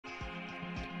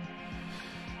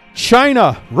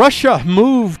China, Russia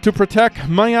moved to protect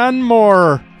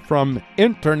Myanmar from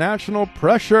international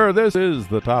pressure. This is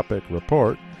the topic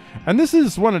report. And this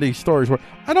is one of these stories where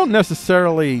I don't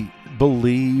necessarily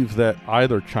believe that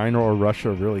either China or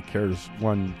Russia really cares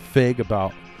one fig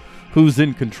about who's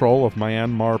in control of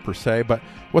Myanmar per se. But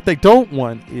what they don't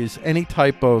want is any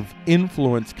type of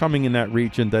influence coming in that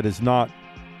region that is not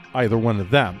either one of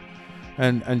them.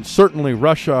 And certainly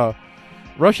Russia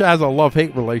has a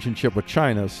love-hate relationship with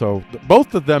China, so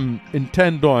both of them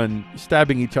intend on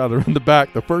stabbing each other in the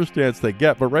back the first chance they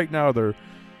get. But right now they're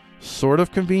sort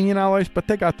of convenient allies, but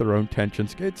they got their own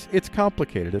tensions. It's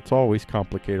complicated. It's always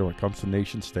complicated when it comes to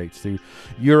nation states.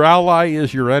 Your ally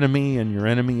is your enemy, and your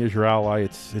enemy is your ally.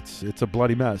 It's a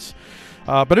bloody mess.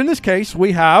 But in this case,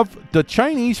 we have the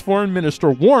Chinese foreign minister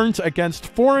warns against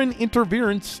foreign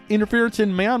interference in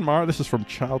Myanmar. This is from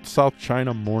South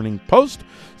China Morning Post.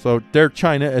 So there,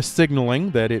 China is signaling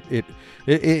that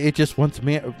it just wants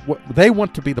they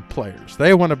want to be the players.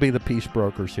 They want to be the peace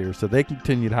brokers here, so they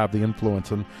continue to have the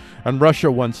influence, and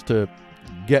Russia wants to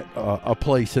get a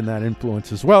place in that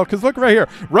influence as well. Because look right here,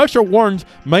 Russia warns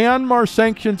Myanmar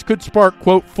sanctions could spark,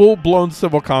 quote, full-blown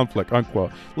civil conflict,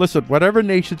 unquote. Listen, whatever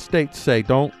nation states say,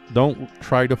 don't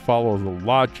try to follow the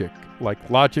logic, like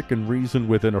logic and reason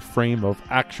within a frame of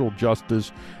actual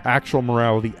justice, actual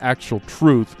morality, actual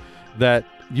truth that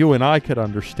you and I could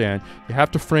understand. You have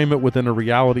to frame it within a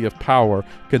reality of power.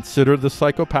 Consider the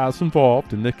psychopaths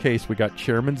involved. In this case, we got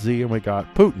Chairman Xi and we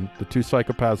got Putin, the two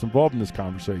psychopaths involved in this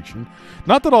conversation.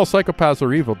 Not that all psychopaths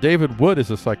are evil. David Wood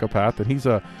is a psychopath, and he's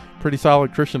a pretty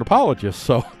solid Christian apologist,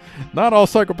 so not all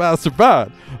psychopaths are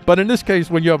bad. But in this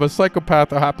case, when you have a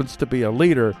psychopath that happens to be a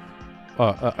leader,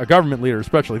 a government leader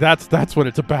especially, that's when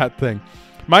it's a bad thing.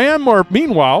 Myanmar,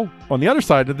 meanwhile, on the other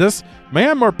side of this,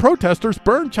 Myanmar protesters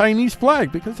burn Chinese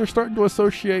flag because they're starting to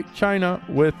associate China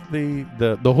with the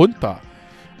junta.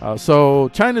 So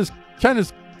China's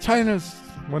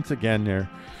once again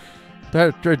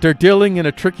they're dealing in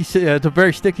it's a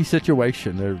very sticky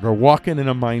situation. They're walking in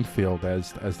a minefield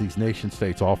as these nation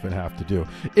states often have to do.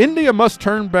 India must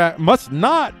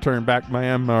not turn back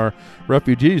Myanmar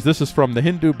refugees. This is from the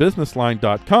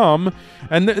HinduBusinessLine.com.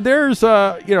 And there's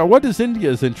what is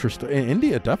India's interest?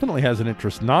 India definitely has an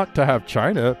interest not to have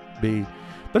China be.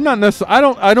 They're not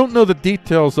necessarily. I don't know the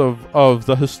details of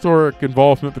the historic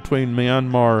involvement between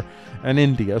Myanmar and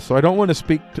India, so I don't want to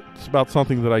speak about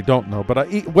something that I don't know.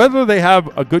 But whether they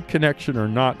have a good connection or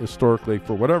not historically,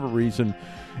 for whatever reason,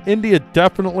 India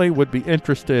definitely would be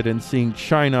interested in seeing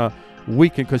China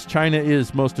weaken, because China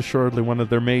is most assuredly one of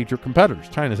their major competitors.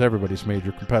 China is everybody's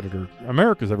major competitor.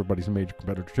 America is everybody's major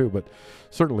competitor too, but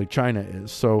certainly China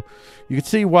is. So you can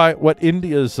see what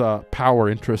India's power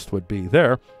interest would be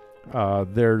there.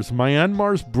 There's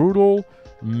Myanmar's brutal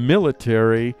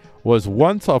military was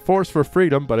once a force for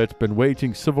freedom, but it's been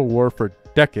waging civil war for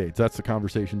decades. That's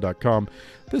theconversation.com.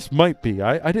 This might be,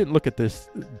 I didn't look at this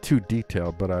too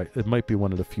detailed, but it might be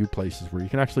one of the few places where you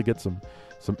can actually get some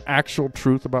actual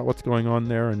truth about what's going on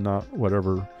there, and not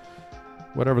whatever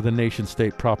the nation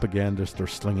state propagandists are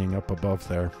slinging up above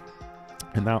there.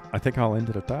 And now I think I'll end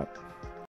it at that.